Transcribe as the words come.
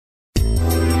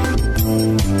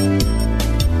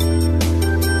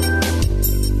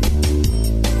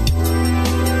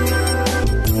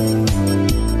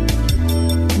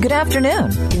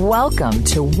afternoon. Welcome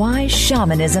to Why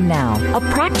Shamanism Now, a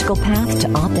practical path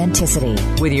to authenticity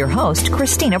with your host,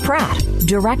 Christina Pratt,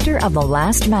 director of the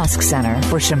Last Mask Center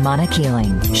for Shamanic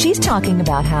Healing. She's talking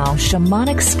about how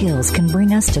shamanic skills can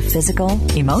bring us to physical,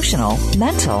 emotional,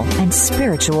 mental, and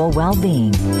spiritual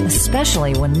well-being,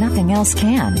 especially when nothing else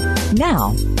can.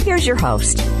 Now, here's your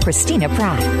host, Christina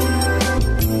Pratt.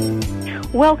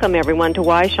 Welcome, everyone, to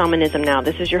Why Shamanism Now.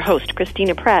 This is your host,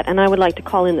 Christina Pratt, and I would like to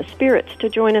call in the spirits to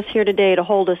join us here today to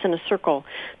hold us in a circle,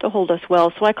 to hold us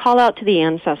well. So I call out to the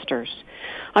ancestors.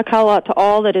 I call out to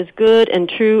all that is good and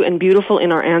true and beautiful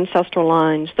in our ancestral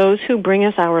lines, those who bring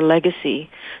us our legacy,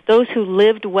 those who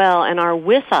lived well and are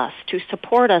with us to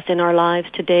support us in our lives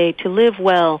today, to live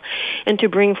well and to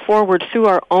bring forward through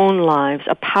our own lives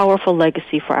a powerful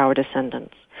legacy for our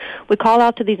descendants. We call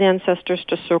out to these ancestors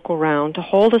to circle round, to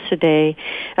hold us today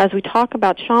as we talk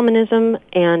about shamanism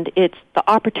and it's the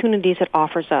opportunities it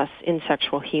offers us in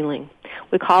sexual healing.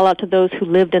 We call out to those who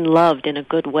lived and loved in a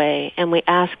good way, and we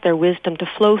ask their wisdom to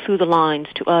flow through the lines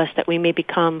to us that we may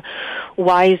become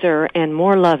wiser and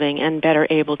more loving and better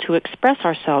able to express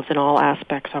ourselves in all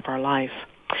aspects of our life.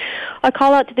 I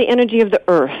call out to the energy of the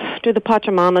earth, to the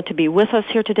Pachamama, to be with us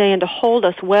here today and to hold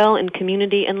us well in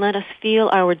community and let us feel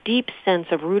our deep sense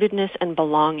of rootedness and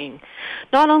belonging,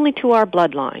 not only to our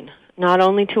bloodline, not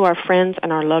only to our friends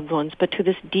and our loved ones, but to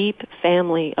this deep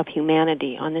family of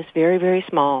humanity on this very, very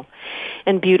small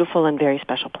and beautiful and very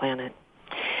special planet.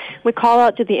 We call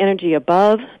out to the energy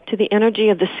above, to the energy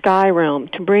of the sky realm,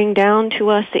 to bring down to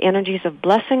us the energies of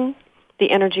blessing,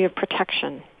 the energy of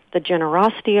protection, the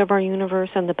generosity of our universe,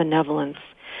 and the benevolence.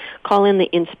 Call in the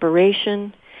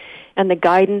inspiration and the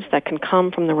guidance that can come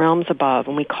from the realms above.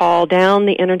 And we call down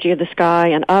the energy of the sky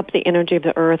and up the energy of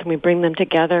the earth, and we bring them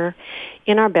together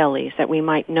in our bellies that we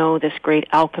might know this great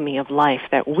alchemy of life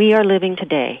that we are living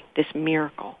today, this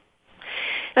miracle.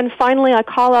 And finally, I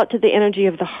call out to the energy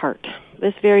of the heart,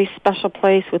 this very special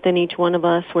place within each one of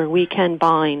us where we can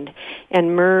bind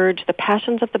and merge the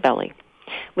passions of the belly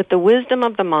with the wisdom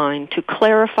of the mind to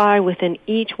clarify within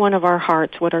each one of our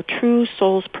hearts what our true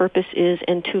soul's purpose is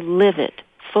and to live it,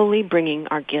 fully bringing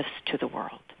our gifts to the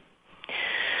world.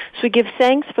 So we give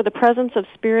thanks for the presence of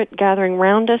Spirit gathering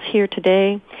round us here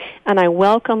today, and I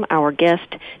welcome our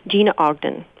guest, Gina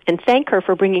Ogden, and thank her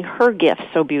for bringing her gifts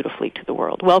so beautifully to the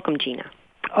world. Welcome, Gina.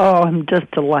 Oh, I'm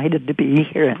just delighted to be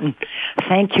here, and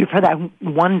thank you for that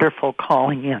wonderful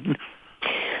calling in.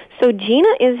 So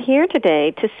Gina is here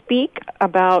today to speak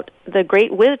about the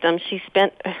great wisdom she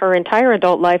spent her entire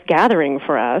adult life gathering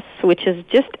for us, which is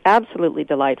just absolutely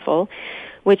delightful,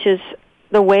 which is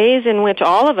the ways in which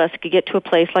all of us could get to a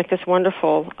place like this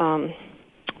wonderful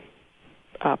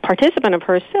participant of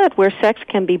hers said, where sex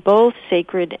can be both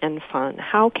sacred and fun.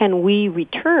 How can we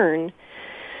return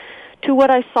to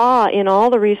what I saw in all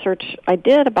the research I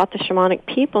did about the shamanic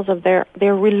peoples of their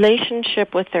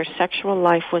relationship with their sexual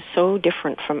life was so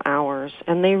different from ours,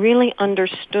 and they really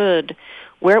understood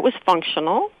where it was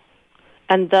functional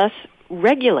and thus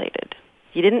regulated.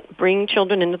 You didn't bring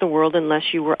children into the world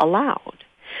unless you were allowed.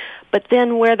 But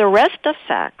then where the rest of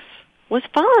sex was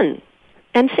fun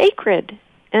and sacred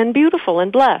and beautiful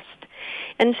and blessed.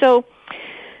 And so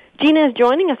Gina is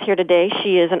joining us here today.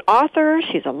 She is an author,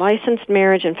 she's a licensed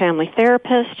marriage and family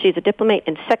therapist, she's a diplomate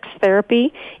in sex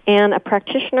therapy, and a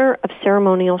practitioner of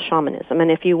ceremonial shamanism.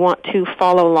 And if you want to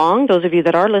follow along, those of you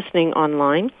that are listening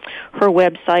online, her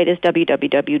website is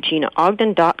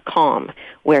www.ginaogden.com,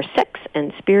 where sex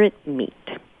and spirit meet.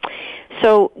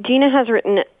 So Gina has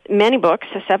written many books,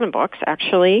 7 books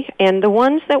actually, and the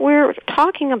ones that we're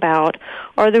talking about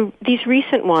are these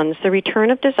recent ones, The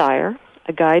Return of Desire,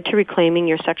 A Guide to Reclaiming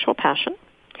Your Sexual Passion,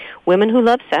 Women Who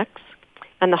Love Sex,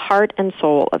 and The Heart and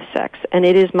Soul of Sex. And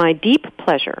it is my deep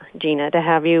pleasure, Gina, to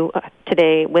have you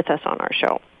today with us on our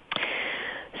show.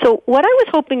 So what I was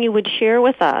hoping you would share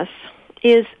with us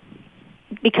is,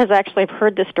 because actually I've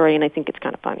heard this story and I think it's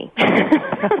kind of funny,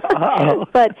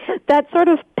 but that sort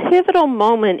of pivotal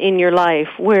moment in your life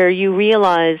where you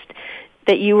realized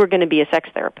that you were going to be a sex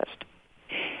therapist.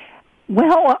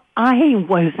 Well, I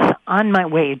was on my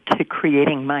way to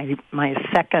creating my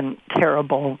second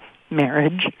terrible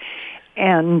marriage,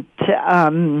 and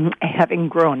having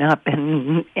grown up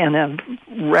in a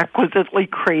requisitely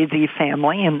crazy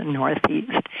family in the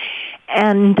Northeast,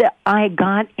 and I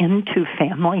got into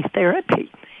family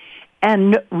therapy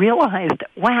and realized,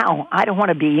 wow, I don't want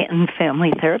to be in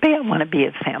family therapy. I want to be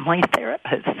a family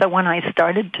therapist. So when I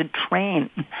started to train,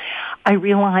 I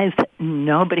realized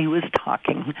nobody was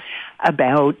talking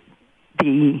about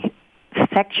the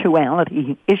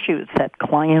sexuality issues that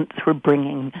clients were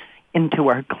bringing into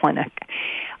our clinic.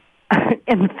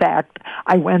 In fact,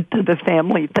 I went to the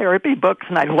family therapy books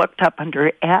and I looked up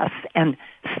under S, and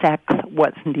sex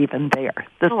wasn't even there.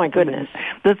 Oh, my goodness.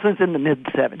 This was in the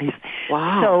mid-'70s.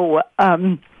 Wow.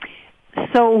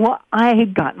 So I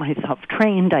got myself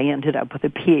trained. I ended up with a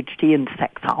PhD in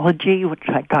sexology, which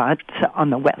I got on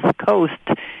the West Coast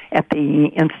at the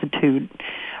Institute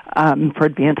for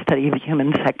Advanced Study of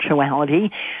Human Sexuality.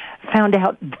 Found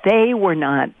out they were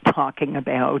not talking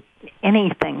about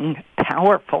anything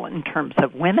powerful in terms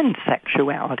of women's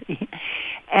sexuality,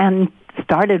 and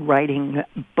started writing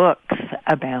books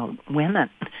about women.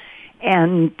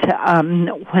 And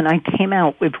when I came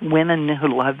out with Women Who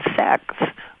Love Sex,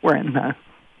 we're in the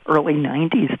early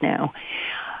 90s now,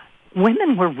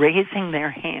 women were raising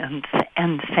their hands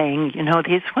and saying, you know,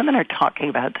 these women are talking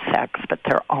about sex, but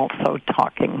they're also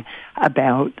talking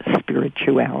about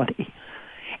spirituality.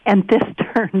 And this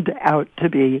turned out to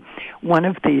be one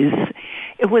of these,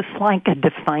 it was like a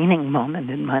defining moment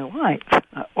in my life,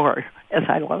 or as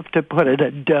I love to put it,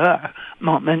 a duh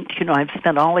moment. You know, I've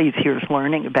spent all these years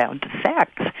learning about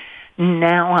sex.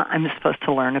 Now I'm supposed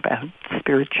to learn about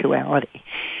spirituality.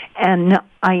 And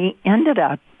I ended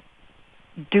up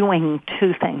doing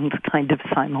two things kind of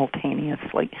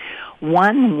simultaneously.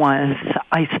 One was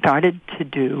I started to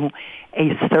do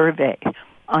a survey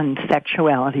on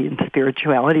sexuality and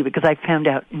spirituality because I found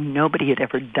out nobody had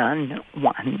ever done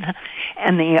one.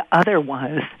 And the other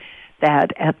was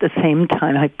that at the same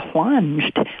time I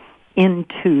plunged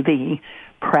into the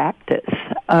practice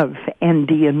of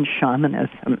Andean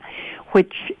shamanism,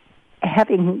 which,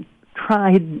 having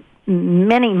tried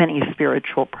many, many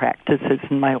spiritual practices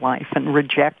in my life and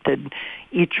rejected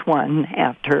each one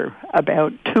after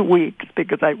about 2 weeks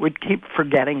because I would keep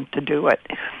forgetting to do it.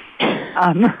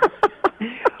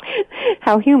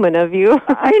 How human of you.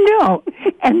 I know.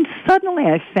 And suddenly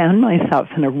I found myself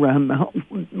in a room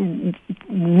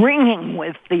ringing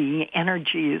with the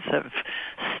energies of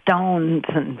stones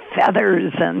and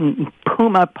feathers and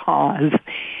puma paws.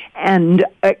 And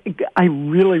I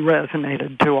really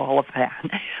resonated to all of that.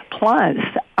 Plus,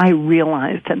 I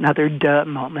realized another duh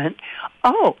moment.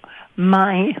 Oh,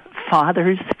 my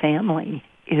father's family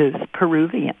is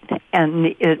Peruvian, and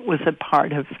it was a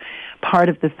part of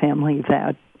the family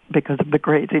that, because of the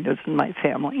craziness in my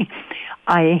family,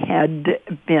 I had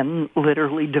been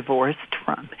literally divorced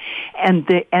from, and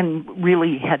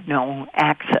really had no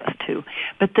access to.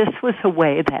 But this was a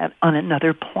way that, on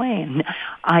another plane,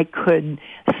 I could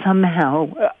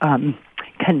somehow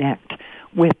connect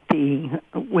with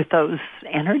those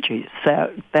energies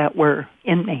that were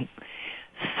in me.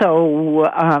 So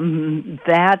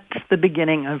that's the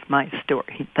beginning of my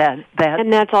story.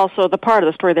 And that's also the part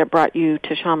of the story that brought you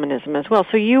to shamanism as well.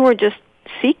 So you were just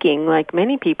seeking, like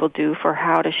many people do, for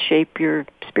how to shape your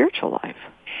spiritual life.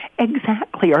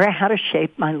 Exactly, or how to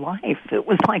shape my life. It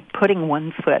was like putting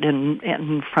one foot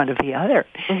in front of the other.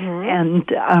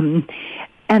 Mm-hmm.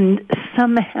 And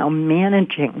somehow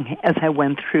managing, as I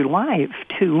went through life,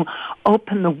 to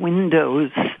open the windows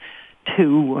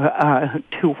to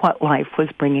what life was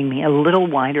bringing me a little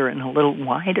wider and a little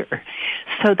wider,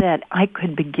 so that I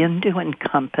could begin to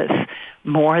encompass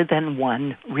more than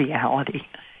one reality.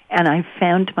 And I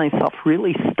found myself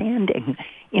really standing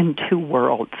in two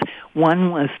worlds.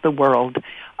 One was the world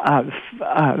of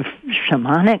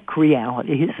shamanic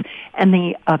realities, and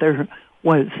the other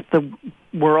was the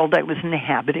world I was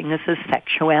inhabiting as a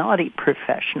sexuality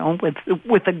professional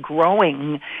with a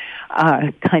growing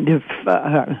kind of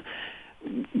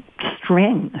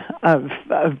string of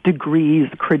degrees,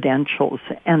 credentials,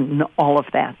 and all of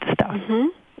that stuff.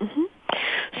 Mm-hmm. Mm-hmm.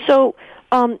 So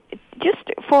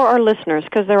just for our listeners,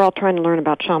 because they're all trying to learn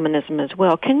about shamanism as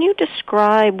well, can you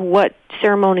describe what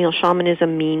ceremonial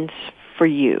shamanism means for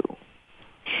you?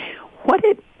 What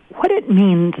it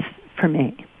means for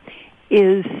me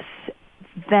is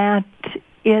that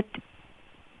this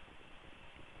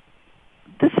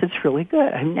is really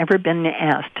good. I've never been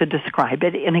asked to describe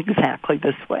it in exactly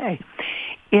this way.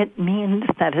 It means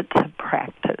that it's a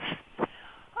practice.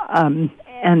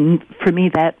 And for me,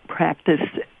 that practice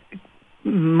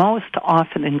most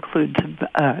often includes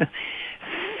a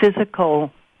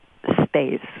physical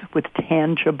space with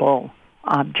tangible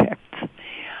objects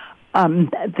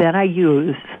that I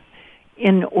use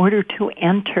in order to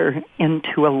enter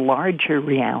into a larger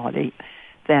reality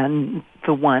than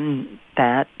the one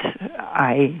that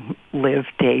I live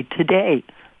day to day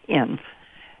in.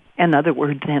 In other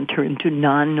words, enter into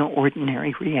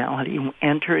non-ordinary reality,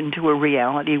 enter into a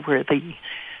reality where the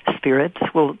spirits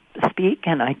will speak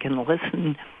and I can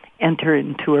listen, enter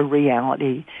into a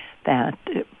reality that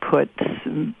puts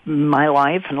my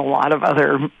life and a lot of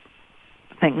other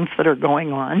things that are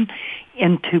going on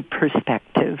into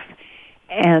perspective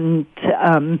and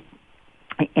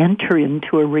enter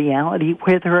into a reality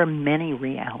where there are many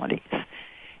realities.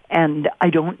 And I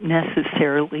don't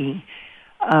necessarily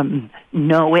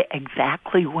know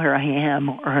exactly where I am,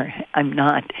 or I'm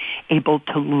not able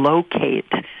to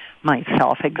locate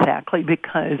myself exactly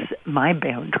because my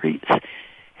boundaries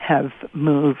have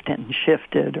moved and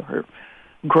shifted or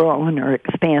grown or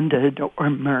expanded or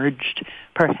merged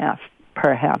perhaps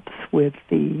with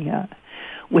the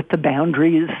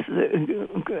boundaries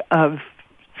of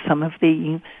some of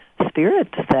the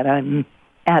spirits that I'm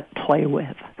at play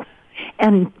with.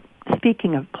 And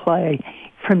speaking of play,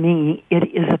 for me, it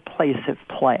is a place of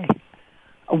play,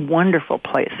 a wonderful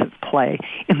place of play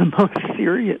in the most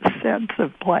serious sense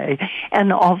of play,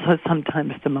 and also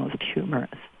sometimes the most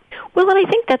humorous. Well, and I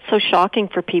think that's so shocking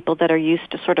for people that are used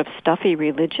to sort of stuffy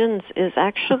religions is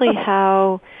actually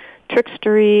how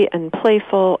trickstery and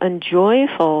playful and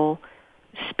joyful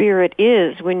spirit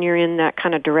is when you're in that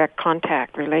kind of direct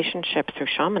contact relationship through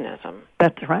shamanism.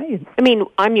 That's right. I mean,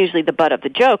 I'm usually the butt of the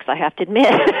jokes, I have to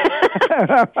admit.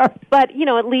 But, you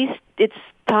know, at least it's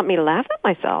taught me to laugh at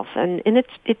myself, and it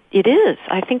is.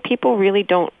 I think people really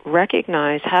don't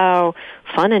recognize how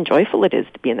fun and joyful it is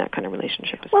to be in that kind of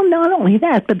relationship. Well, not only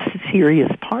that, but the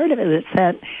serious part of it is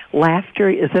that laughter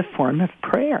is a form of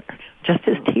prayer, just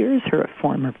as tears are a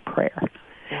form of prayer.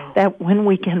 Yeah. That when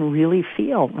we can really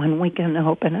feel, when we can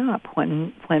open up,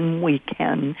 when we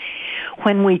can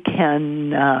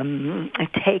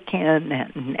take in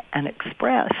and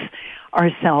express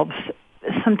ourselves,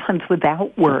 sometimes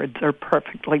without words or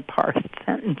perfectly parsed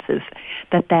sentences,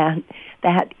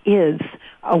 that is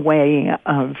a way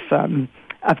of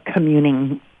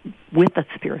communing with the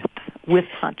spirits, with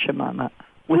Pachamama.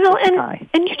 Well,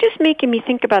 and you're just making me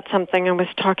think about something I was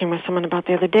talking with someone about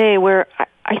the other day, where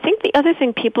I think the other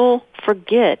thing people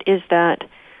forget is that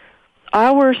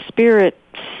our spirit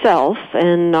self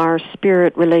and our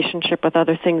spirit relationship with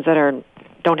other things that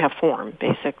don't have form,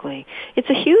 basically, it's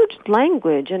a huge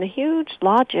language and a huge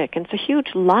logic, and it's a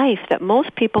huge life that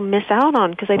most people miss out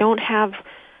on because they don't have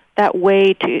that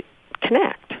way to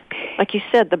connect. Like you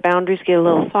said, the boundaries get a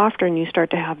little softer and you start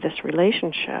to have this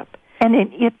relationship. And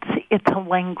it's a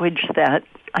language that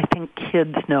I think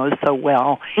kids know so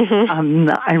well. Mm-hmm.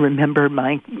 I remember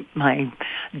my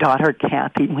daughter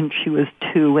Kathy, when she was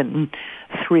 2 and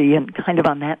 3, and kind of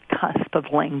on that cusp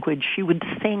of language, she would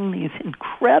sing these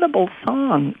incredible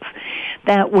songs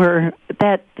that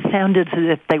sounded as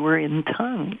if they were in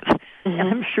tongues. Mm-hmm. And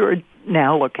I'm sure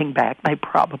now, looking back, they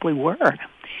probably were.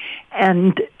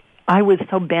 And I was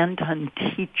so bent on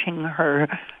teaching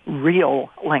her real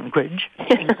language,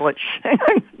 English,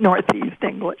 Northeast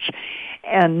English,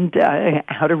 and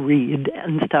how to read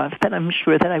and stuff, that I'm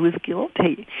sure that I was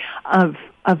guilty of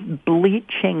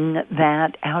bleaching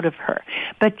that out of her.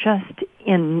 But just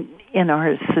in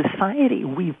our society,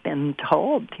 we've been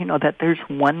told, that there's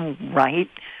one right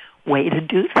way to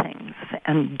do things,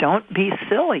 and don't be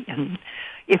silly. And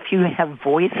if you have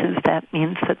voices, that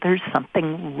means that there's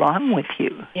something wrong with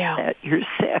you, that you're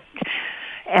sick.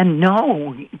 And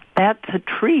no, that's a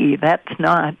tree. That's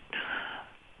not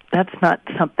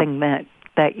something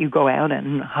that you go out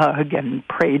and hug and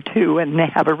pray to and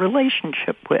have a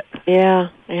relationship with. Yeah.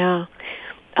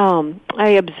 I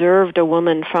observed a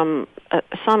woman from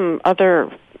some other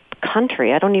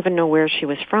country. I don't even know where she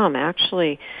was from,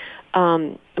 actually.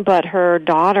 But her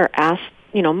daughter asked,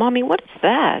 Mommy, what is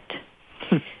that?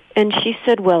 And she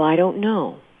said, well, I don't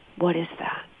know. What is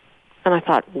that? And I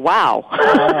thought,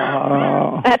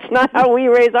 wow, that's not how we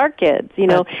raise our kids,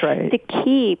 That's right. To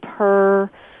keep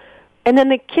her. And then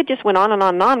the kid just went on and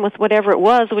on and on with whatever it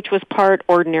was, which was part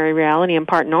ordinary reality and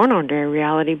part non-ordinary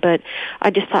reality. But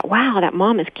I just thought, wow, that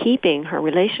mom is keeping her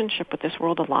relationship with this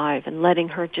world alive and letting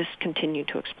her just continue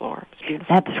to explore. It's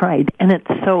beautiful. That's right. And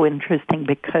it's so interesting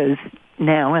because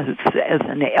now as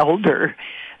an elder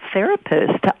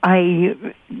therapist, I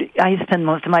spend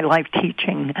most of my life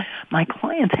teaching my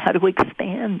clients how to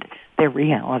expand their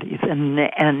realities and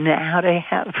how to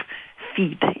have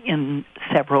feet in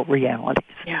several realities,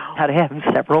 how to have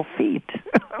several feet.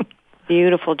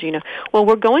 Beautiful, Gina. Well,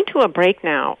 we're going to a break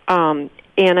now,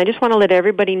 and I just want to let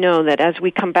everybody know that as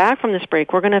we come back from this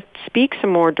break, we're going to speak some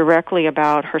more directly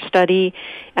about her study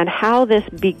and how this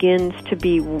begins to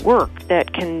be work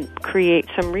that can create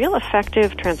some real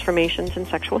effective transformations in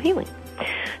sexual healing.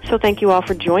 So thank you all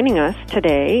for joining us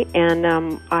today, and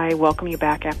I welcome you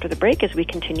back after the break as we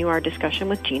continue our discussion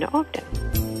with Gina Ogden.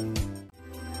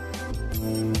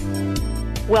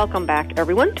 Welcome back,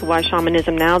 everyone, to Why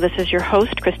Shamanism Now. This is your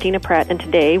host, Christina Pratt, and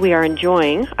today we are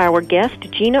enjoying our guest,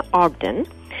 Gina Ogden.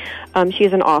 She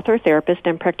is an author, therapist,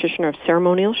 and practitioner of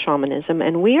ceremonial shamanism,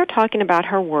 and we are talking about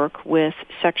her work with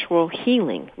sexual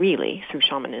healing, really, through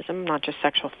shamanism, not just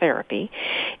sexual therapy.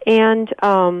 And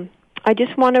I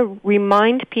just want to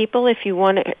remind people, if you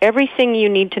want to, everything you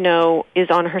need to know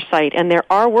is on her site, and there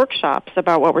are workshops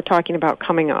about what we're talking about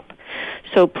coming up.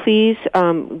 So please,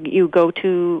 you go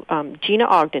to Gina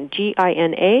Ogden,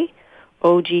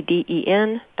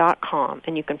 GinaOgden.com,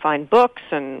 and you can find books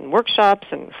and workshops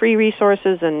and free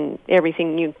resources and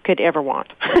everything you could ever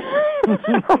want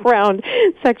around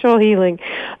sexual healing.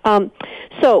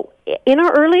 So in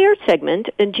our earlier segment,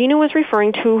 Gina was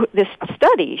referring to this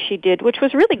study she did, which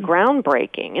was really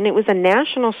groundbreaking, and it was a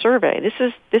national survey. This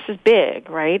is big,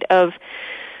 right, of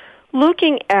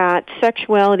looking at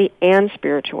sexuality and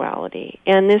spirituality.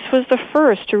 And this was the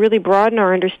first to really broaden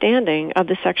our understanding of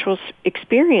the sexual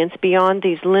experience beyond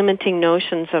these limiting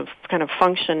notions of kind of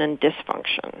function and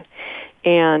dysfunction.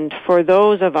 And for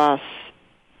those of us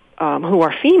who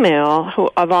are female, who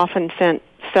have often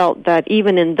felt that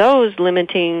even in those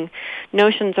limiting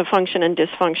notions of function and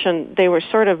dysfunction, they were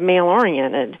sort of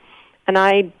male-oriented. And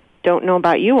I don't know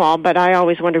about you all, but I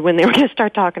always wondered when they were going to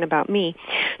start talking about me.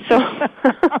 So,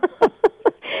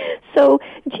 so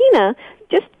Gina,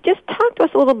 just talk to us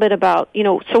a little bit about,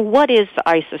 so what is the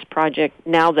ISIS project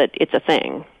now that it's a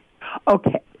thing?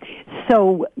 Okay.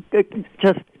 So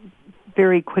just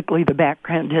very quickly, the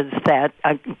background is that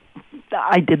I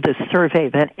did this survey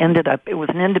that ended up, it was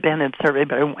an independent survey,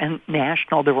 but it went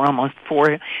national. There were almost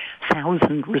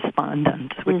 4,000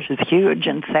 respondents, which is huge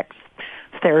in sex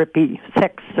therapy,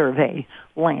 sex survey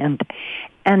land.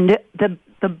 And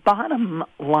the bottom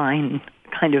line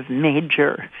kind of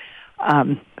major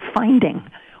finding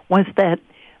was that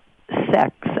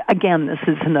sex, again, this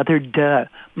is another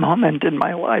moment in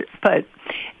my life, but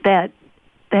that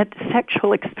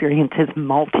sexual experience is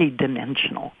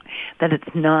multidimensional, that it's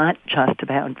not just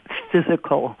about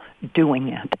physical doing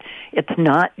it. It's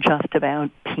not just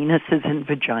about penises and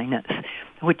vaginas,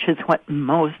 which is what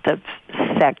most of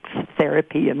sex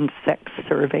therapy and sex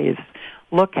surveys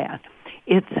look at.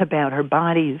 It's about our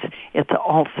bodies. It's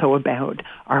also about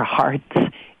our hearts.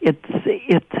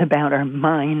 It's about our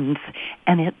minds,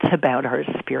 and it's about our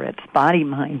spirits, body,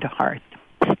 mind, heart,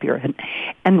 spirit.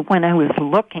 And when I was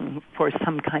looking for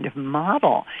some kind of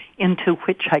model into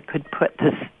which I could put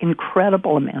this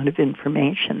incredible amount of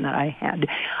information that I had,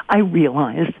 I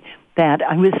realized that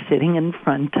I was sitting in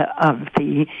front of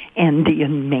the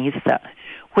Andean Mesa,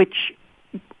 which,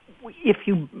 if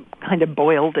you kind of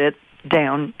boiled it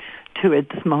down to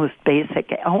its most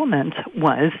basic elements,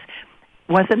 was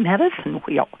a medicine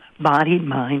wheel: body,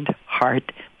 mind,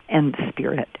 heart, and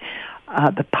spirit.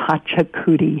 The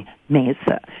Pachacuti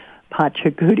Mesa.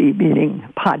 Pachacuti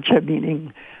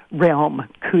meaning realm,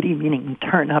 Kuti meaning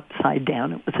turn upside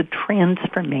down. It was a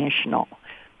transformational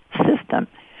system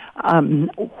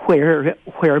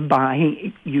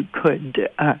whereby you could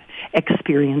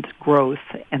experience growth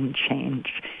and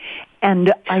change.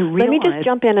 And I realized... Let me just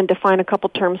jump in and define a couple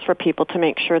terms for people to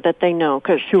make sure that they know.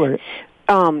 Sure.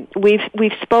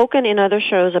 We've spoken in other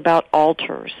shows about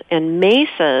altars, and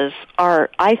mesas are,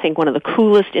 I think, one of the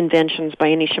coolest inventions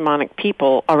by any shamanic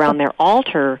people around their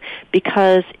altar,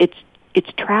 because it's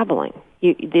traveling.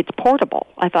 It's portable.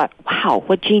 I thought, wow,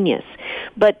 what genius.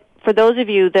 But for those of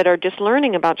you that are just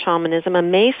learning about shamanism, a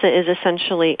mesa is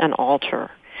essentially an altar.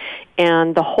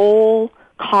 And the whole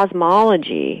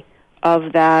cosmology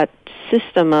of that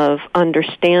system of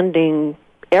understanding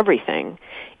everything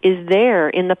is there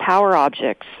in the power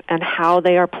objects and how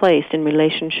they are placed in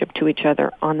relationship to each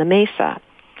other on the mesa.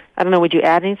 I don't know, would you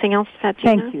add anything else to that,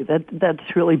 Gina? Thank you.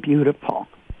 That's really beautiful.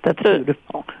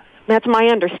 Beautiful. That's my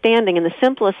understanding in the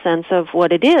simplest sense of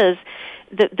what it is.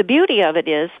 The beauty of it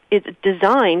is it's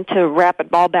designed to wrap it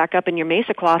all back up in your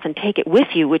mesa cloth and take it with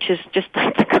you, which is just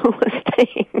like the coolest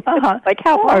thing. Like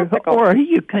how practical. Or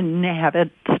you can have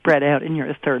it spread out in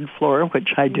your third floor, which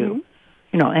I do.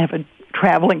 Mm-hmm. I have a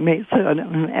traveling mesa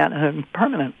and a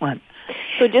permanent one.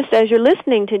 So just as you're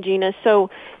listening to Gina, so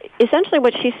essentially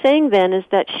what she's saying then is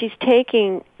that she's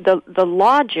taking the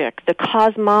logic, the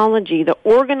cosmology, the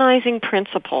organizing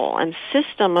principle and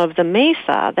system of the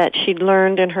mesa that she'd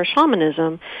learned in her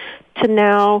shamanism to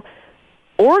now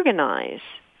organize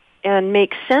and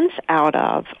make sense out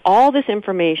of all this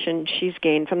information she's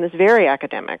gained from this very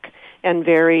academic and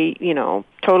very,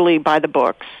 totally by the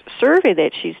books survey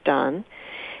that she's done.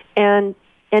 And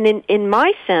in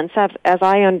my sense, as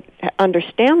I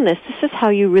understand this is how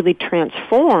you really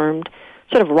transformed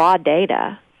sort of raw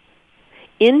data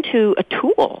into a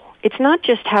tool. It's not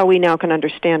just how we now can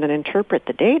understand and interpret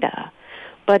the data,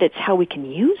 but it's how we can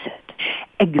use it.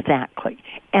 Exactly.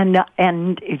 And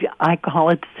I call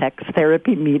it sex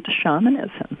therapy meets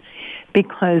shamanism,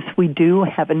 because we do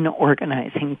have an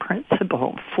organizing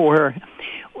principle. For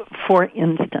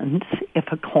instance, if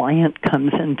a client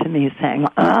comes into me saying,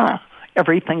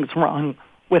 everything's wrong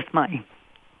with my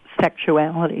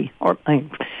sexuality or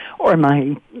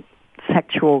my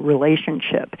sexual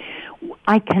relationship,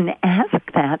 I can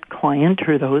ask that client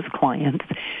or those clients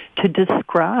to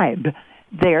describe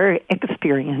their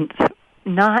experience,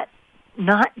 not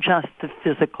just the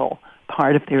physical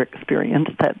part of their experience,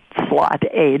 that slot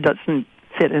A doesn't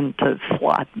fit into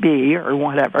slot B or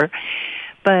whatever,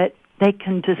 but they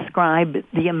can describe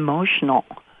the emotional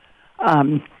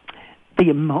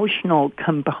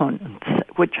components,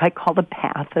 which I call the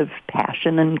path of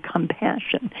passion and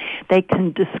compassion. They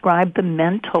can describe the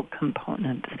mental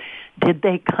components. Did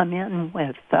they come in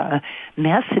with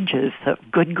messages of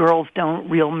good girls don't,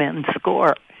 real men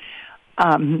score?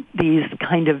 These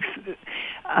kind of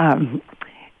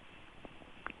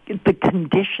the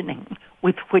conditioning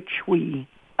with which we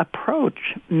approach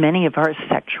many of our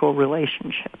sexual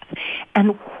relationships.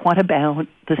 And what about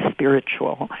the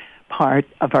spiritual part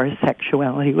of our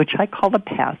sexuality, which I call the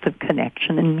path of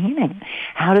connection and meaning?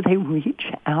 How do they reach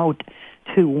out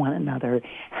to one another?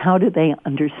 How do they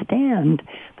understand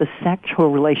the sexual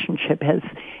relationship as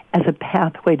a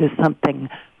pathway to something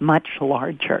much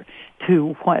larger,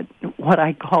 to what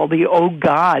I call the oh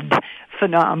God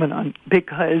phenomenon,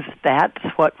 because that's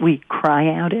what we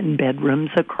cry out in bedrooms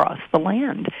across the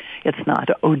land. It's not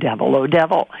oh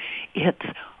devil, it's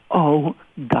oh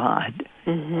God.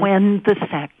 Mm-hmm. When the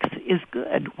sex is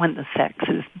good, when the sex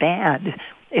is bad,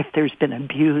 if there's been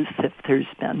abuse, if there's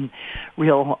been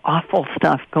real awful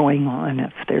stuff going on,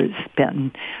 if there's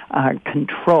been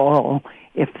control,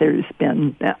 if there's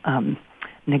been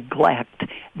neglect,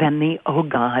 then the oh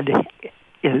God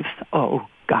is oh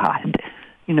God.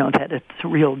 You know, that it's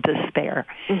real despair.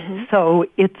 Mm-hmm. So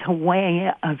it's a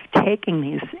way of taking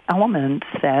these elements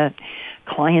that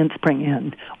clients bring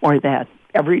in or that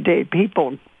everyday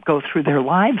people go through their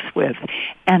lives with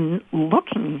and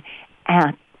looking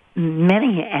at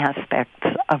many aspects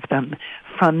of them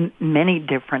from many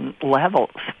different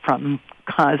levels, from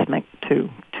cosmic to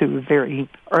very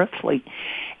earthly,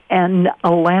 and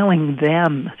allowing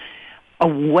them a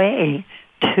way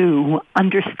to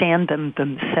understand them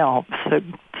themselves,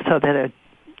 so that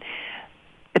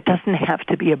it doesn't have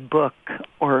to be a book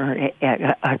or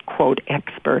a quote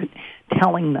expert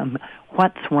telling them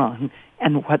what's wrong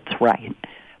and what's right,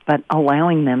 but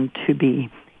allowing them to be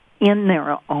in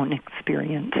their own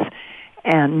experience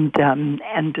and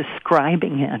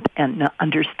describing it and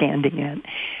understanding it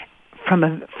from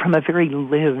a very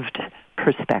lived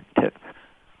perspective,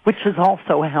 which is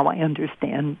also how I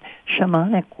understand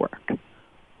shamanic work.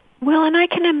 Well, and I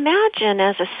can imagine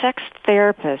as a sex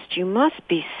therapist, you must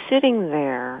be sitting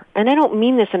there, and I don't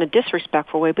mean this in a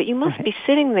disrespectful way, but you must be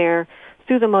sitting there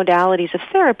through the modalities of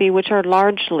therapy, which are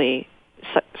largely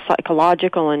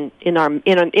psychological and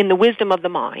in the wisdom of the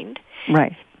mind.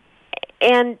 Right.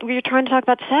 And you're trying to talk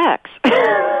about sex.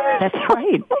 That's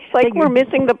right. It's like we're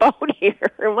missing the boat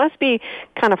here. It must be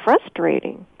kind of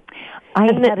frustrating. I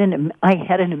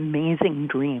had an amazing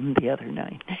dream the other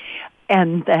night.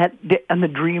 And the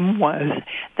dream was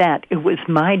that it was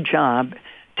my job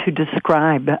to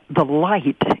describe the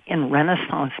light in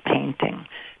Renaissance painting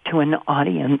to an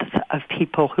audience of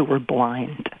people who were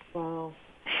blind. Wow.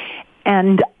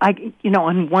 And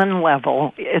on one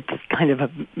level, it's kind of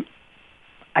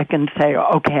I can say,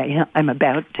 okay, I'm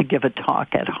about to give a talk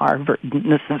at Harvard,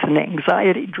 and this is an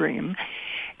anxiety dream.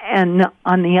 And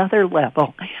on the other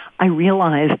level, I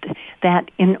realized that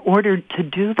in order to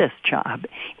do this job,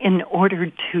 in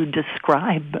order to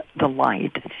describe the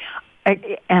light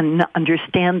and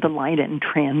understand the light and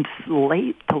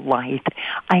translate the light,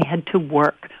 I had to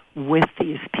work with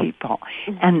these people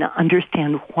and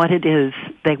understand what it is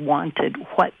they wanted,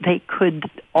 what they could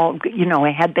all,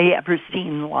 had they ever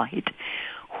seen light?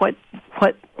 What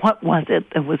was it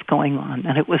that was going on?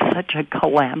 And it was such a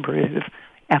collaborative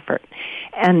effort.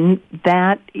 And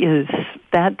that's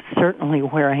certainly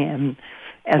where I am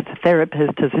as a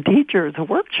therapist, as a teacher, as a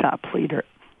workshop leader.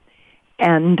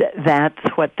 And that's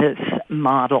what this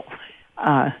model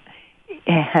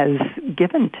has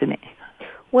given to me.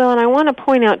 Well, and I want to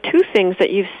point out two things that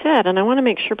you've said, and I want to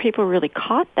make sure people really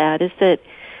caught that, is that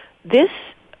this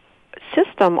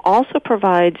system also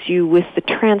provides you with the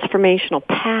transformational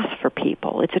path for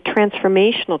people. It's a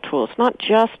transformational tool. It's not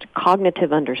just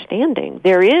cognitive understanding.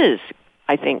 There is,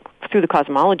 I think, through the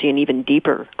cosmology, an even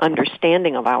deeper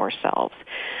understanding of ourselves.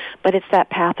 But it's that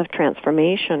path of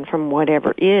transformation from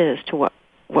whatever is to what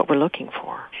we're looking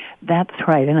for. That's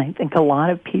right, and I think a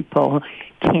lot of people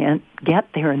can't get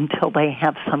there until they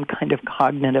have some kind of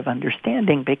cognitive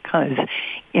understanding, because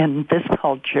in this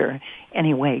culture,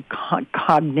 anyway,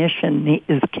 cognition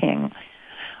is king.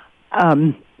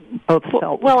 Both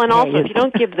well, and also, if you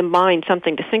don't give the mind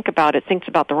something to think about, it thinks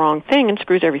about the wrong thing and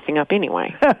screws everything up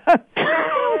anyway.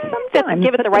 Sometimes,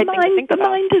 give it the right thing to think about. The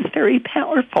mind is very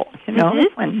powerful, you know.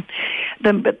 When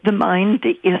the mind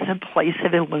is a place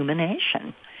of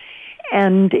illumination,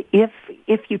 and if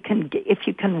you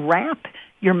can wrap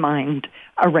your mind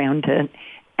around it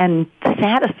and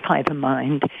satisfy the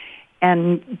mind,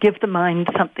 and give the mind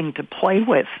something to play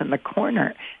with in the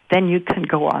corner, then you can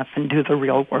go off and do the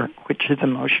real work, which is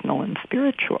emotional and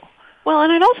spiritual. Well,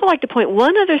 and I'd also like to point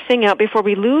one other thing out before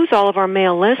we lose all of our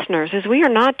male listeners, is we are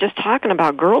not just talking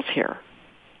about girls here.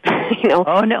 You know,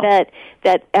 oh, no.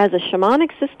 That as a shamanic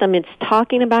system, it's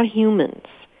talking about humans.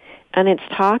 And it's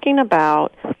talking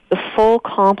about the full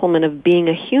complement of being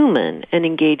a human and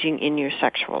engaging in your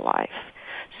sexual life.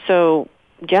 So,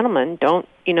 gentlemen, don't,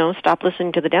 stop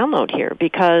listening to the download here,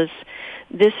 because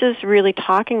this is really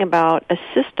talking about a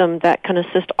system that can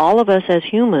assist all of us as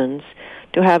humans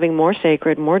to having more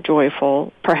sacred, more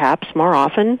joyful, perhaps more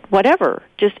often, whatever,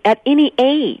 just at any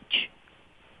age.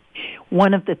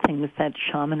 One of the things that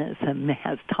shamanism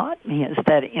has taught me is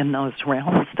that in those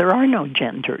realms there are no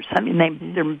genders. I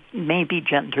mean, there may be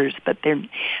genders, but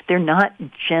they're not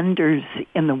genders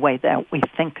in the way that we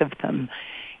think of them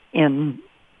in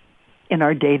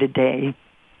our day-to-day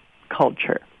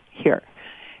culture here.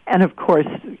 And of course,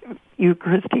 you,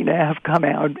 Christina, have come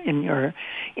out in your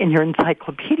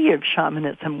encyclopedia of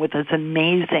shamanism with this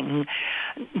amazing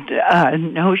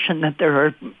notion that there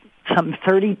are some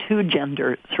 32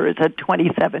 genders, or is it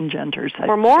 27 genders?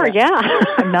 Or more, yeah.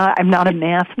 I'm not a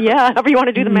math. Yeah, however you want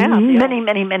to do the math.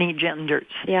 Many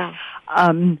genders. Yeah.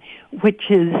 Which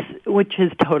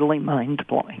is totally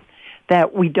mind-blowing.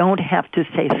 That we don't have to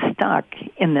stay stuck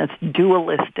in this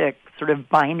dualistic sort of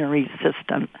binary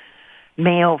system,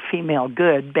 male, female,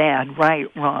 good, bad, right,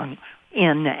 wrong,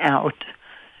 in, out,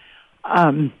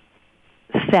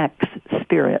 sex,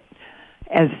 spirit,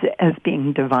 as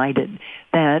being divided.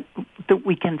 That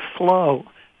we can flow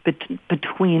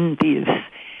between these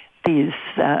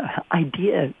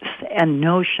ideas and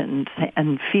notions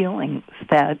and feelings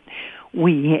that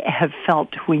we have felt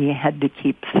we had to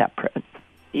keep separate.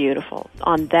 Beautiful.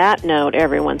 On that note,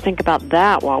 everyone, think about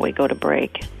that while we go to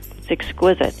break. It's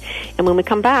exquisite. And when we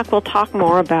come back, we'll talk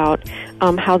more about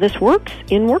how this works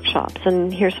in workshops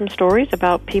and hear some stories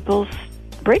about people's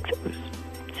breakthroughs.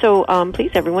 So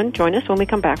please, everyone, join us when we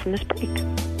come back from this break.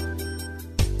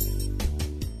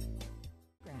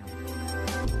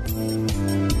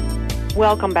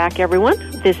 Welcome back, everyone.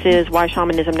 This is Why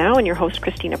Shamanism Now, and your host,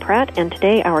 Christina Pratt. And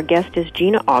today our guest is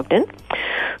Gina Ogden,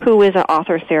 who is an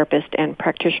author, therapist, and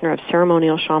practitioner of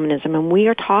ceremonial shamanism. And we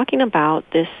are talking about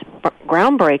this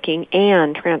groundbreaking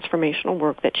and transformational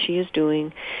work that she is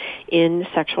doing in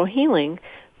sexual healing,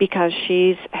 because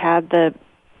she's had the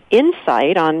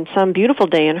insight on some beautiful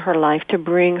day in her life to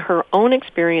bring her own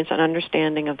experience and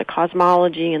understanding of the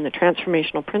cosmology and the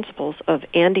transformational principles of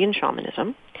Andean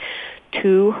shamanism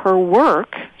to her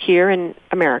work here in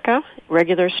America,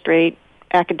 regular, straight,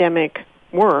 academic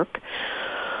work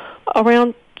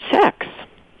around sex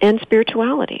and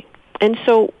spirituality. And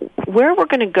so where we're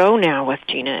going to go now with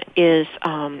Gina is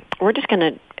we're just going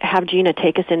to have Gina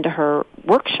take us into her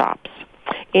workshops.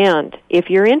 And if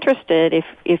you're interested,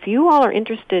 if you all are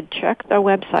interested, check the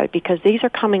website, because these are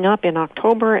coming up in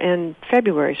October and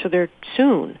February, so they're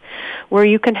soon, where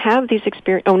you can have these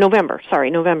November.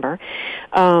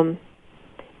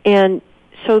 And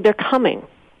so they're coming,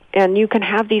 and you can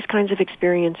have these kinds of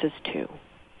experiences too.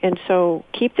 And so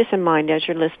keep this in mind as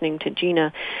you're listening to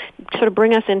Gina sort of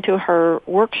bring us into her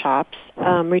workshops,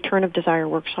 Return of Desire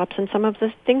workshops, and some of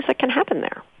the things that can happen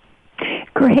there.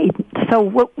 Great. So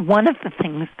one of the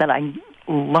things that I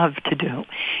love to do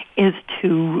is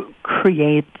to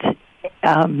create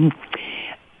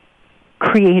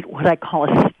what I call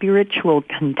a spiritual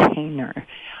container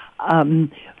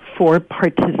for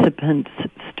participants'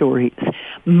 stories.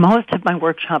 Most of my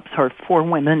workshops are for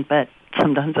women, but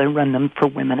sometimes I run them for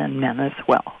women and men as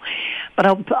well. But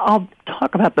I'll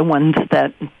talk about the ones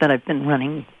that I've been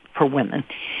running for women.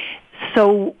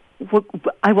 So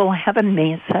I will have a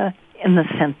mesa in the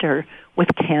center with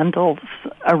candles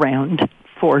around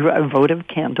for a votive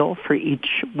candle for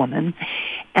each woman.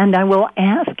 And I will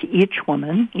ask each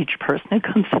woman, each person who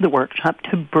comes to the workshop,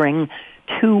 to bring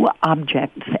 2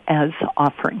 objects as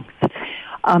offerings,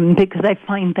 because I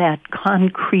find that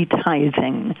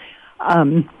concretizing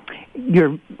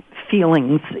your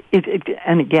feelings,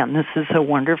 and again, this is a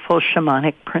wonderful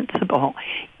shamanic principle,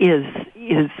 is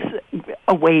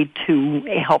a way to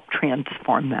help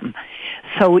transform them.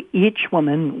 So each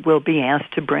woman will be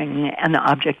asked to bring an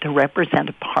object to represent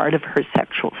a part of her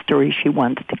sexual story she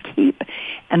wants to keep,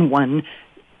 and one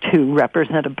to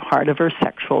represent a part of her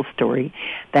sexual story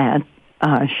that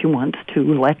she wants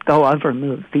to let go of or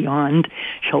move beyond.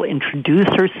 She'll introduce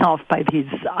herself by these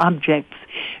objects.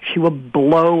 She will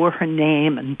blow her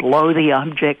name and blow the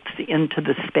objects into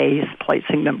the space,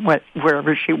 placing them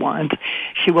wherever she wants.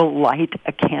 She will light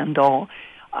a candle,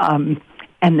 and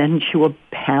then she will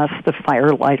pass the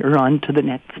fire lighter on to the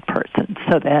next person,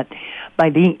 so that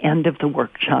by the end of the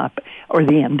workshop or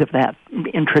the end of that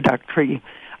introductory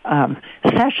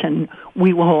session,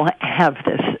 we will have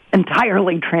this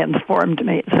entirely transformed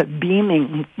mesa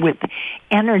beaming with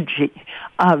energy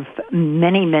of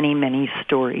many, many, many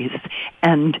stories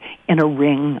and in a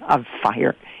ring of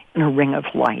fire, in a ring of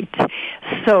light.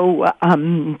 So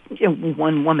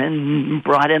one woman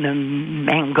brought in a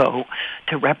mango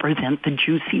to represent the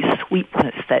juicy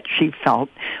sweetness that she felt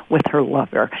with her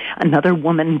lover. Another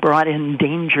woman brought in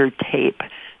danger tape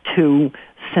to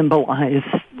symbolize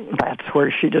that's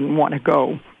where she didn't want to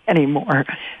go anymore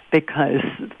because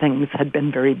things had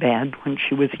been very bad when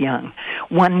she was young.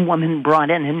 One woman brought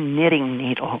in a knitting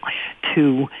needle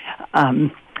to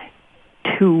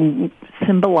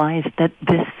symbolize that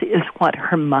this is what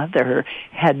her mother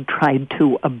had tried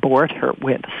to abort her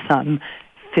with some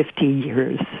 50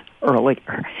 years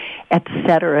earlier,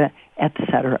 etc.,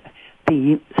 etc.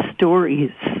 The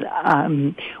stories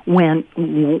went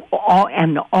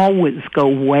and always go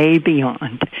way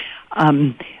beyond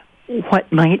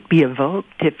what might be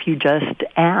evoked if you just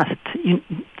asked.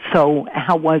 So,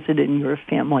 how was it in your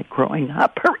family growing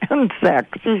up around sex?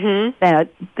 Mm-hmm.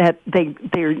 That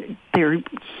they're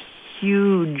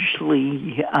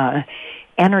hugely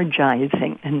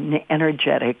energizing and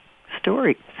energetic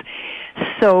stories.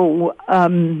 So,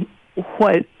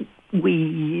 what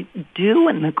we do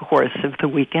in the course of the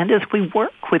weekend is we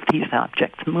work with these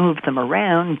objects, move them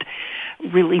around,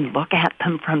 really look at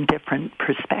them from different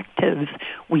perspectives.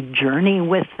 We journey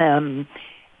with them.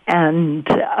 And,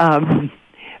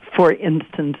 for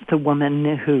instance, the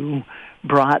woman who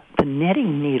brought the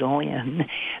knitting needle in,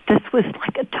 this was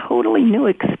like a totally new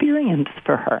experience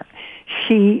for her.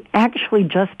 She actually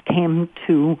just came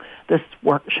to this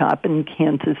workshop in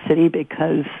Kansas City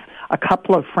because a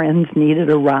couple of friends needed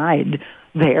a ride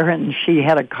there, and she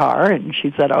had a car, and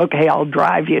she said, okay, I'll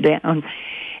drive you down.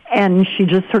 And she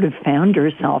just sort of found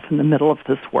herself in the middle of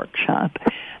this workshop,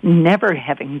 never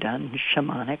having done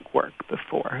shamanic work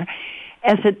before.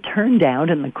 As it turned out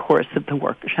in the course of the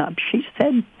workshop, she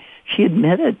said, she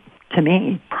admitted to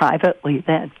me privately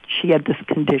that she had this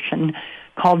condition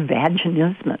called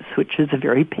vaginismus, which is a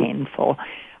very painful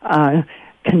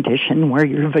condition where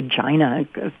your vagina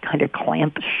kind of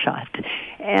clamps shut.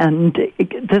 And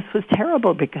this was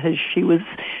terrible because she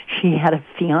had a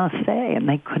fiancé and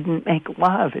they couldn't make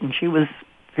love, and she was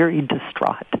very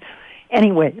distraught.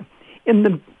 Anyway,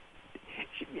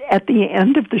 at the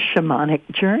end of the shamanic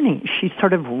journey, she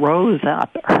sort of rose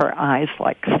up, her eyes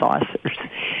like saucers.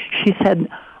 She said,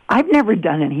 I've never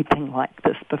done anything like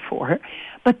this before,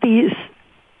 but these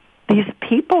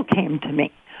people came to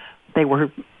me. They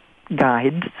were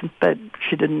guides, but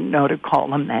she didn't know to call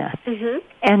them that. Mm-hmm.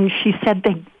 And she said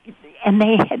they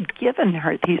had given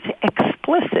her these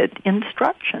explicit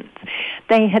instructions.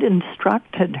 They had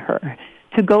instructed her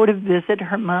to go to visit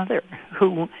her mother,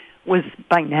 who was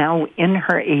by now in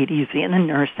her 80s in a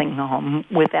nursing home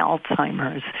with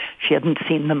Alzheimer's. She hadn't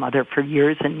seen the mother for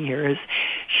years and years.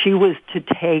 She was to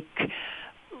take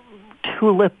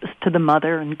tulips to the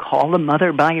mother and call the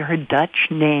mother by her Dutch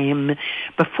name.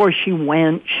 Before she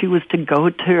went, she was to go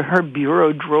to her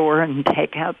bureau drawer and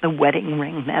take out the wedding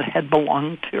ring that had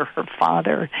belonged to her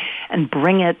father and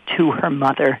bring it to her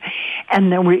mother.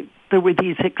 And there were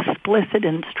these explicit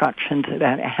instructions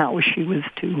about how she was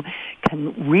to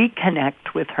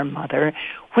reconnect with her mother,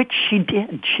 which she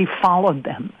did. She followed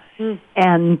them,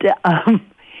 and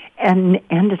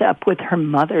ended up with her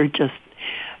mother just,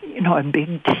 a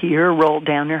big tear rolled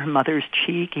down her mother's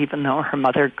cheek, even though her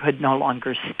mother could no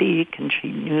longer speak, and she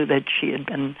knew that she had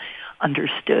been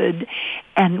understood.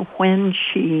 And when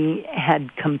she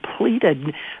had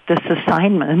completed this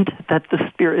assignment that the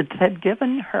spirits had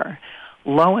given her,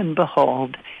 lo and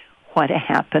behold, what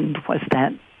happened was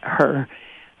that her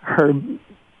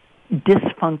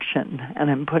dysfunction,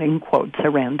 and I'm putting quotes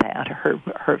around that,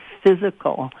 her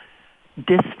physical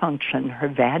dysfunction, her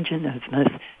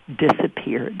vaginismus,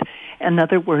 disappeared. In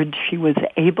other words, she was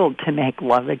able to make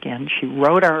love again. She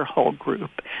wrote our whole group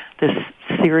this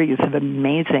series of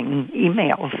amazing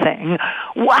emails saying,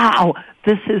 wow,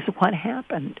 this is what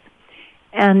happened.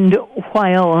 And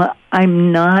while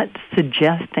I'm not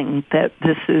suggesting that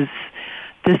this is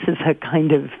a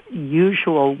kind of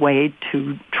usual way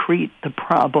to treat the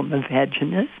problem of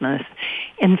vaginismus,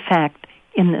 in fact,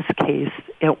 in this case,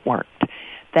 it worked.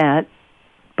 That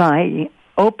by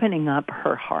opening up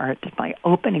her heart, by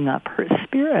opening up her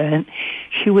spirit,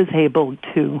 she was able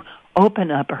to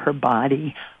open up her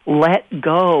body, let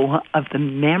go of the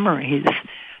memories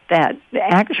that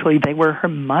actually they were her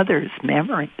mother's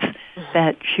memories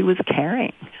that she was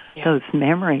carrying. Yeah. Those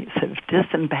memories of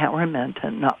disempowerment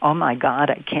and, oh my God,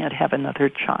 I can't have another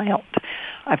child.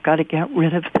 I've got to get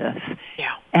rid of this.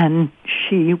 Yeah. And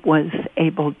she was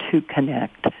able to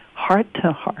connect heart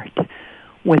to heart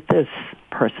with this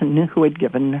person who had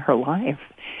given her life.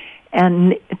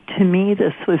 And to me,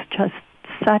 this was just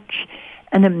such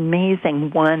an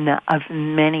amazing one of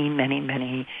many, many,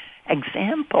 many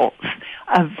examples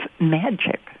of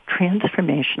magic,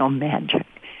 transformational magic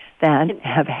that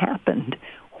have happened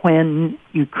when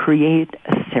you create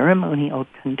a ceremonial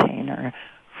container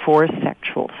for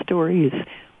sexual stories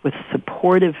with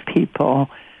supportive people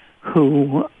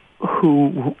who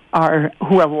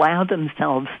allow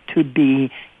themselves to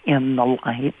be in the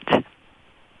light.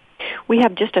 We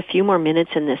have just a few more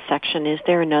minutes in this section. Is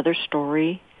there another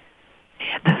story?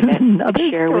 There's another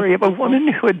story of a woman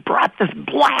who had brought this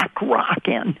black rock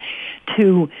in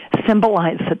to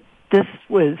symbolize that this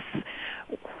was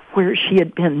where she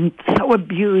had been so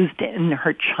abused in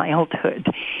her childhood.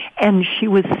 And she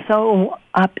was so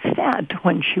upset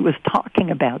when she was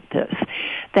talking about this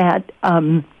that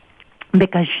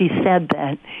because she said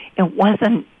that it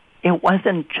wasn't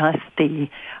just the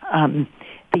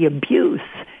abuse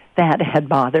that had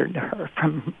bothered her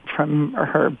from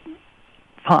her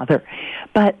father,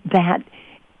 but that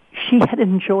she had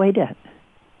enjoyed it.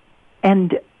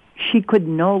 And she could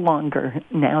no longer,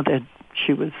 now that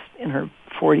she was in her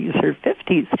 40s or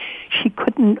 50s, she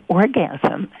couldn't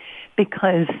orgasm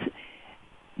because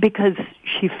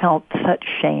she felt such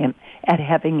shame at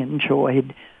having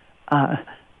enjoyed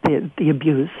the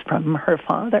abuse from her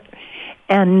father.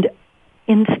 And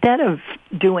instead of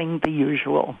doing the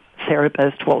usual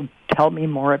therapist, well, tell me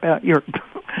more about your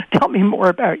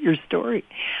story,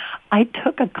 I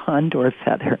took a condor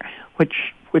feather, which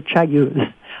I use,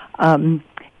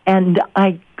 and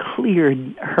I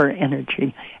cleared her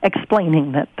energy,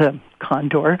 explaining that the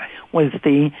condor was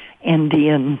the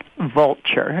Indian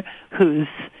vulture whose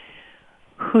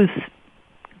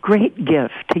great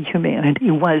gift to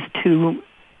humanity was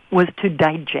to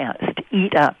digest,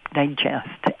 eat up, digest,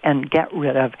 and get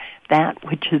rid of that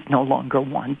which is no longer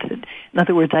wanted. In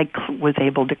other words, I was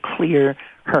able to clear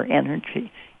her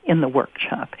energy in the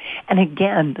workshop. And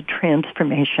again, the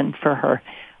transformation for her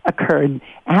occurred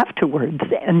afterwards,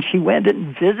 and she went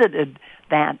and visited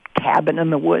that cabin in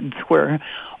the woods where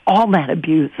all that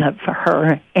abuse of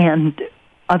her and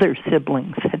other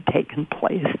siblings had taken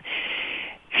place.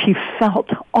 She felt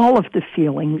all of the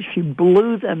feelings. She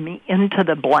blew them into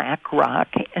the black rock,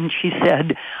 and she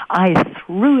said, I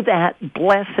threw that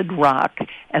blessed rock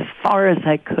as far as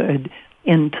I could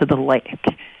into the lake.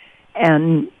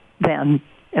 And then,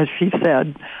 as she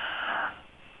said,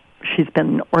 she's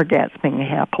been orgasming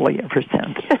happily ever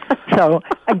since. So,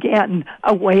 again,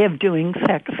 a way of doing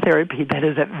sex therapy that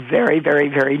is very, very,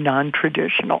 very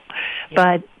non-traditional. Yeah.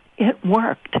 But it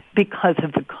worked because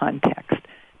of the context,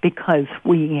 because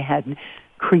we had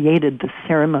created the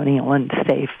ceremonial and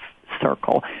safe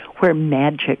circle where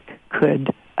magic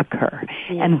could occur,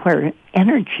 yeah, and where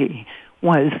energy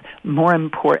was more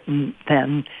important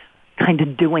than kind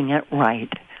of doing it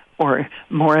right, or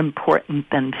more important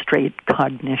than straight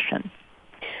cognition.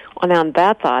 Well, now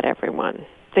that thought, everyone,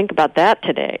 think about that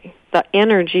today. The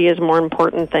energy is more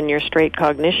important than your straight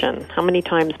cognition. How many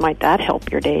times might that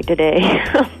help your day today?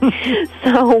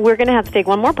 So we're going to have to take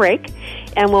one more break,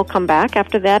 and we'll come back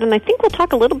after that. And I think we'll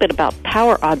talk a little bit about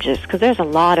power objects, because there's a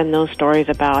lot in those stories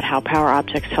about how power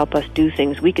objects help us do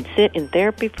things we could sit in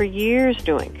therapy for years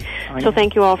doing. Oh, yeah. So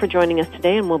thank you all for joining us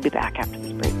today, and we'll be back after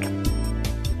this break.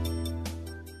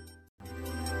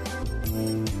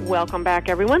 Welcome back,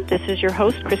 everyone. This is your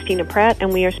host, Christina Pratt,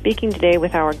 and we are speaking today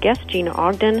with our guest, Gina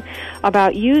Ogden,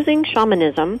 about using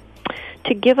shamanism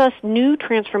to give us new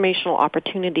transformational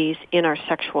opportunities in our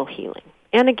sexual healing.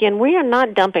 And again, we are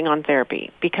not dumping on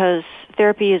therapy, because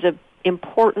therapy is an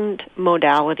important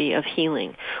modality of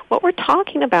healing. What we're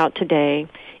talking about today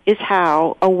is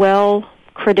how a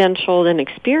well-credentialed and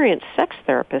experienced sex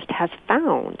therapist has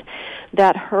found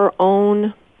that her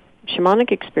own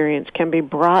shamanic experience can be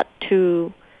brought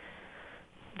to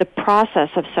the process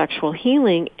of sexual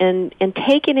healing and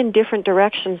take it in different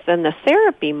directions than the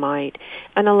therapy might,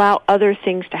 and allow other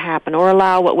things to happen, or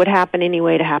allow what would happen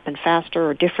anyway to happen faster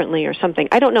or differently or something.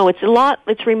 I don't know.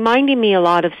 It's reminding me a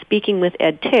lot of speaking with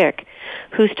Ed Tick,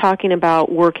 who's talking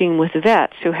about working with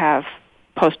vets who have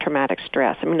post-traumatic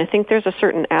stress. I mean, I think there's a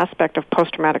certain aspect of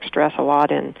post-traumatic stress a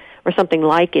lot in, or something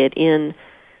like it, in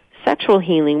sexual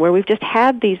healing, where we've just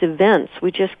had these events.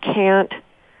 We just can't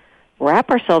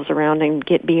wrap ourselves around and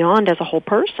get beyond as a whole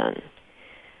person.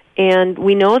 And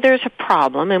we know there's a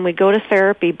problem, and we go to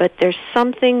therapy, but there's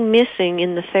something missing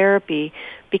in the therapy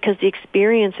because the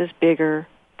experience is bigger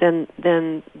than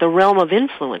the realm of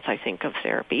influence, I think, of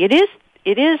therapy. It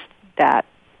is that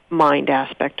mind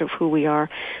aspect of who we are,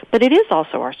 but it is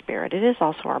also our spirit. It is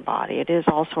also our body. It is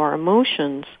also our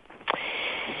emotions.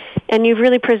 And you've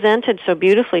really presented so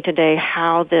beautifully today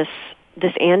how this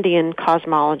Andean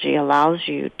cosmology allows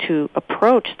you to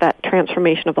approach that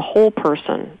transformation of the whole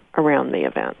person around the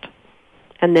event,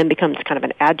 and then becomes kind of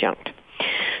an adjunct.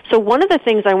 So one of the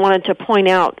things I wanted to point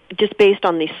out, just based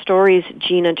on these stories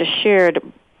Gina just shared,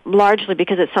 largely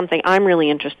because it's something I'm really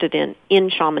interested in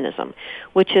shamanism,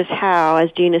 which is how,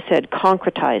 as Gina said,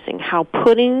 concretizing, how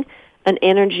putting an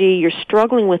energy you're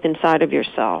struggling with inside of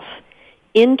yourself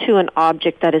into an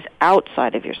object that is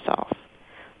outside of yourself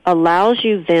allows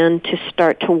you then to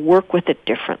start to work with it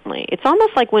differently. It's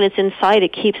almost like when it's inside,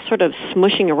 it keeps sort of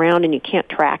smushing around and you can't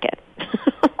track it.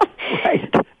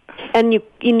 Right. And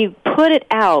you put it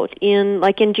out in,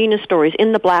 like in Gina's stories,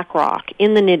 in the black rock,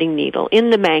 in the knitting needle,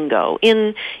 in the mango,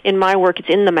 in my work it's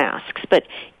in the masks, but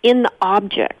in the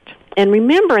object. And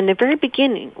remember, in the very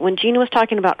beginning, when Gina was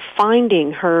talking about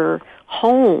finding her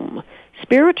home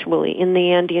spiritually in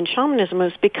the Andean shamanism, it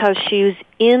was because she was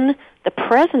in the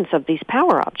presence of these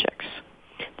power objects.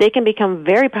 They can become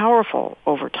very powerful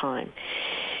over time.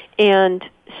 And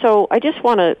so I just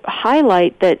want to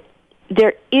highlight that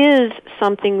there is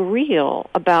something real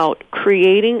about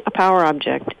creating a power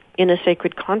object in a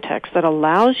sacred context that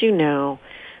allows you now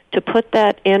to put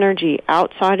that energy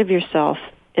outside of yourself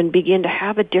and begin to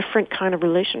have a different kind of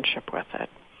relationship with it.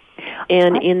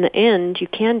 And in the end, you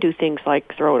can do things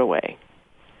like throw it away.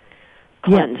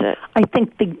 Cleanse it. I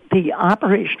think the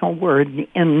operational word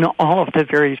in all of the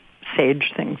very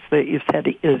sage things that you said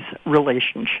is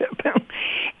relationship.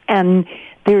 And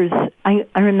I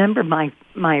remember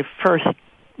my first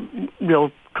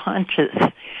real conscious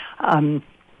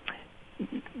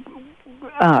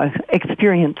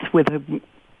experience with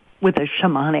a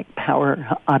shamanic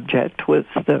power object was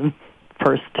the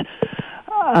first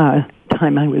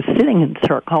time I was sitting in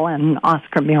circle, and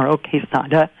Oscar Miro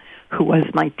Quesada, who was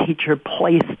my teacher,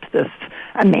 placed this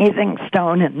amazing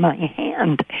stone in my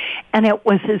hand. And it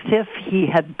was as if he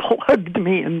had plugged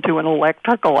me into an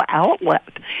electrical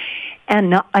outlet.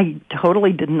 And I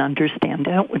totally didn't understand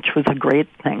it, which was a great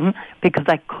thing, because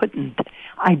I couldn't.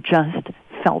 I just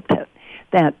felt it,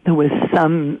 that there was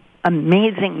some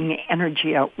amazing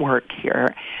energy at work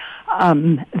here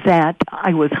that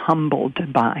I was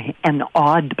humbled by and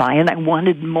awed by, and I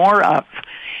wanted more of.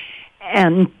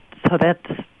 And so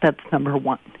that's number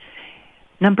one.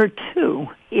 Number two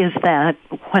is that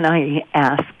when I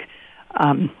ask,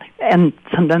 and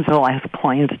sometimes I'll ask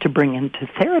clients to bring into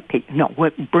therapy,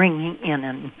 bringing in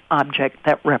an object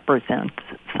that represents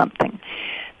something.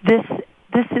 This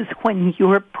is when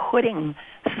you're putting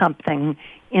something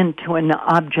into an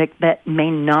object that may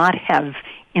not have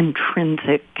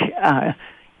intrinsic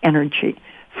energy.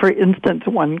 For instance,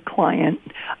 one client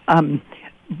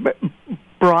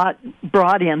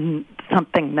brought in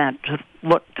something that just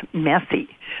looked messy,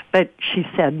 but she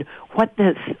said, what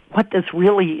this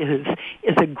really is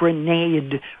a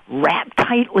grenade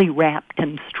tightly wrapped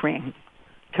in string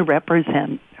to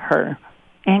represent her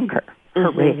anger,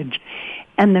 her rage.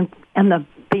 And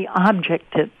the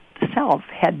object itself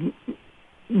had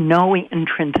no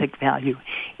intrinsic value.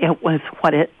 It was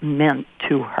what it meant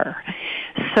to her.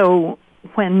 So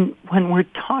when we're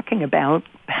talking about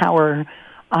power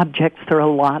objects, there are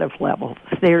a lot of levels.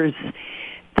 There's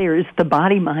the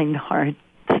body, mind, heart,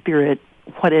 spirit,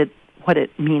 what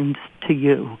it means to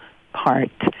you part.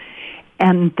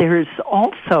 And there's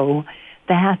also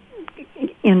that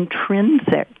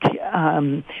intrinsic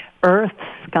earth,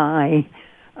 sky,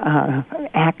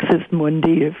 axis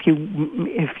mundi,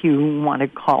 if you want to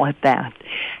call it that.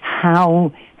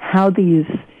 How these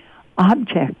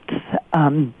objects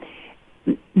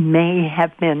may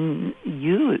have been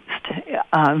used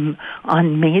on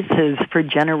mesas for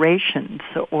generations,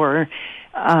 or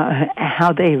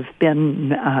how they've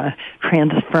been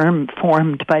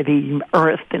transformed by the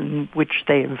earth in which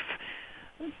they've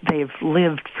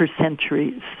lived for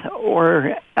centuries,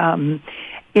 or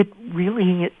it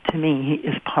really, to me,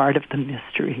 is part of the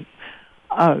mystery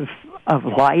of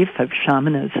life, of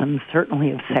shamanism,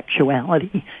 certainly of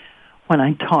sexuality. When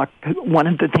I talk, one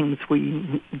of the things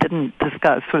we didn't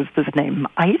discuss was this name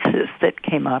Isis that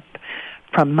came up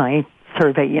from my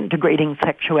survey, Integrating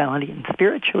Sexuality and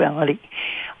Spirituality,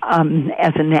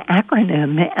 as an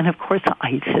acronym. And of course,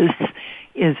 Isis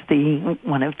is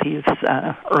one of these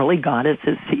early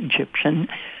goddesses, Egyptian,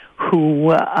 who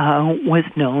was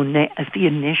known as the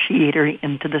initiator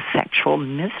into the sexual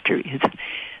mysteries.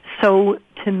 So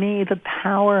to me, the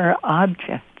power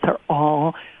objects are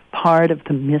all part of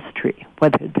the mystery,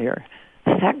 whether they're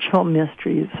sexual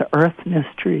mysteries, earth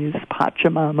mysteries,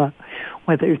 Pachamama,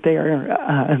 whether they're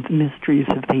the mysteries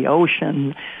of the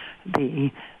ocean, the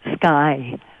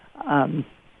sky.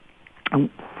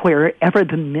 Wherever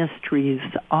the mysteries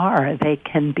are, they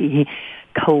can be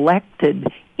collected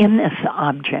in this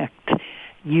object.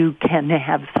 You can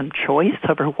have some choice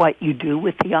over what you do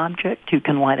with the object. You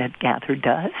can let it gather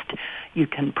dust. You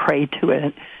can pray to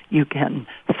it. You can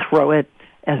throw it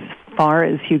as far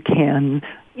as you can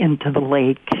into the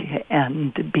lake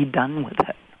and be done with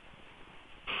it.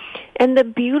 And the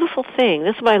beautiful thing,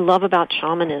 this is what I love about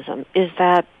shamanism, is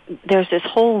that there's this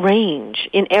whole range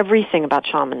in everything about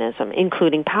shamanism,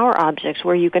 including power objects,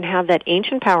 where you can have that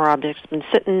ancient power object that's been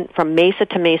sitting from mesa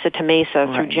to mesa to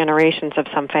mesa through generations of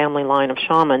some family line of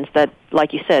shamans that,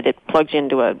 like you said, it plugs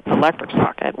into an electric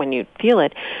socket when you feel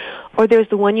it. Or there's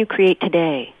the one you create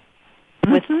today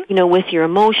with, with your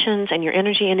emotions and your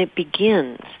energy, and it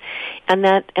begins. And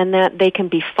that they can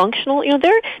be functional.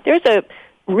 There's a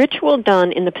ritual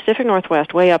done in the Pacific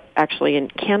Northwest, way up actually in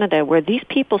Canada, where these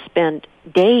people spend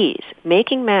days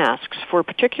making masks for a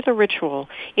particular ritual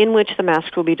in which the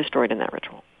masks will be destroyed in that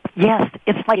ritual. Yes,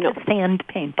 it's like a sand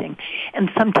painting. And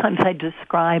sometimes I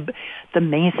describe the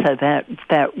mesa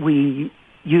that we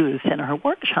use in our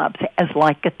workshops as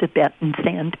like a Tibetan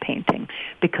sand painting,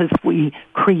 because we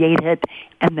create it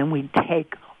and then we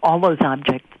take all those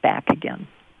objects back again.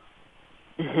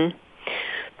 Mm-hmm.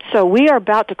 So we are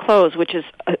about to close, which is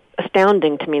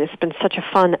astounding to me. This has been such a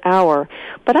fun hour.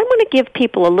 But I want to give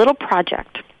people a little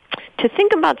project to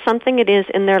think about something it is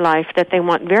in their life that they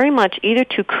want very much either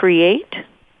to create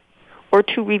or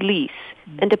to release,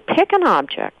 and to pick an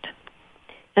object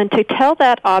and to tell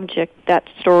that object that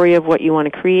story of what you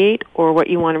want to create or what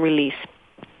you want to release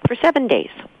for 7 days.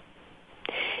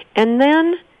 And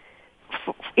then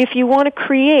if you want to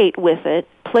create with it,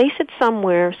 place it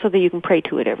somewhere so that you can pray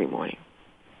to it every morning.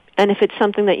 And if it's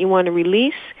something that you want to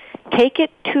release, take it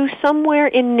to somewhere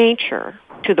in nature,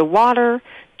 to the water,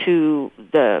 to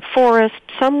the forest,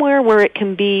 somewhere where it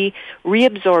can be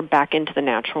reabsorbed back into the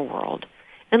natural world,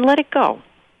 and let it go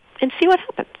and see what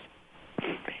happens.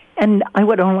 And I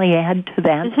would only add to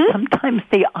that, sometimes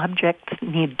the objects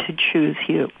need to choose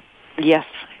you. Yes.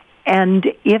 And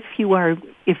if you are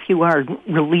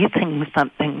releasing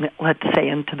something, let's say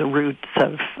into the roots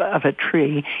of a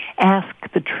tree, ask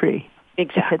the tree if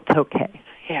it's okay.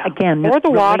 Yeah. Again, or the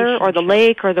water, or the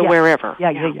lake, or the wherever.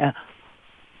 Yeah.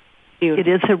 It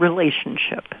is a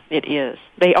relationship. It is.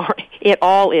 They are. It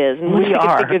all is. And once we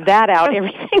can figure that out,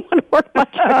 everything would work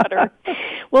much better.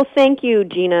 Well, thank you,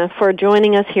 Gina, for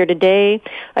joining us here today.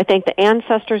 I thank the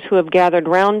ancestors who have gathered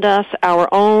around us,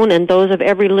 our own, and those of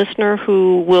every listener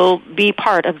who will be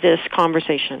part of this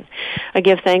conversation. I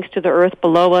give thanks to the earth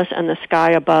below us and the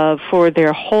sky above for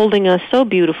their holding us so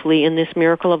beautifully in this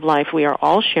miracle of life we are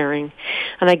all sharing.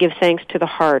 And I give thanks to the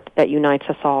heart that unites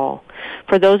us all.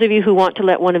 For those of you who want to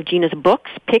let one of Gina's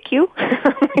books pick you,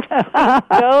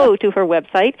 go to her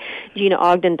website,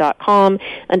 ginaogden.com,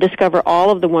 and discover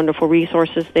all of the wonderful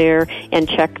resources there, and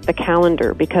check the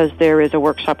calendar, because there is a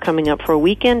workshop coming up for a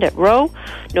weekend at Roe,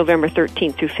 November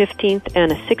 13th through 15th,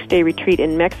 and a 6-day retreat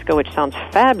in Mexico, which sounds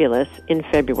fabulous, in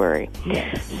February.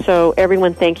 Yes. So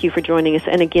everyone, thank you for joining us.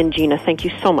 And again, Gina, thank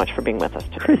you so much for being with us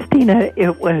today. Christina,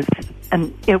 it was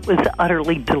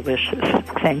utterly delicious.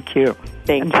 Thank you.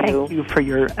 Thank you. Thank you for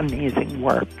your amazing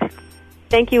work.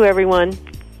 Thank you, everyone.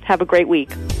 Have a great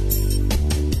week.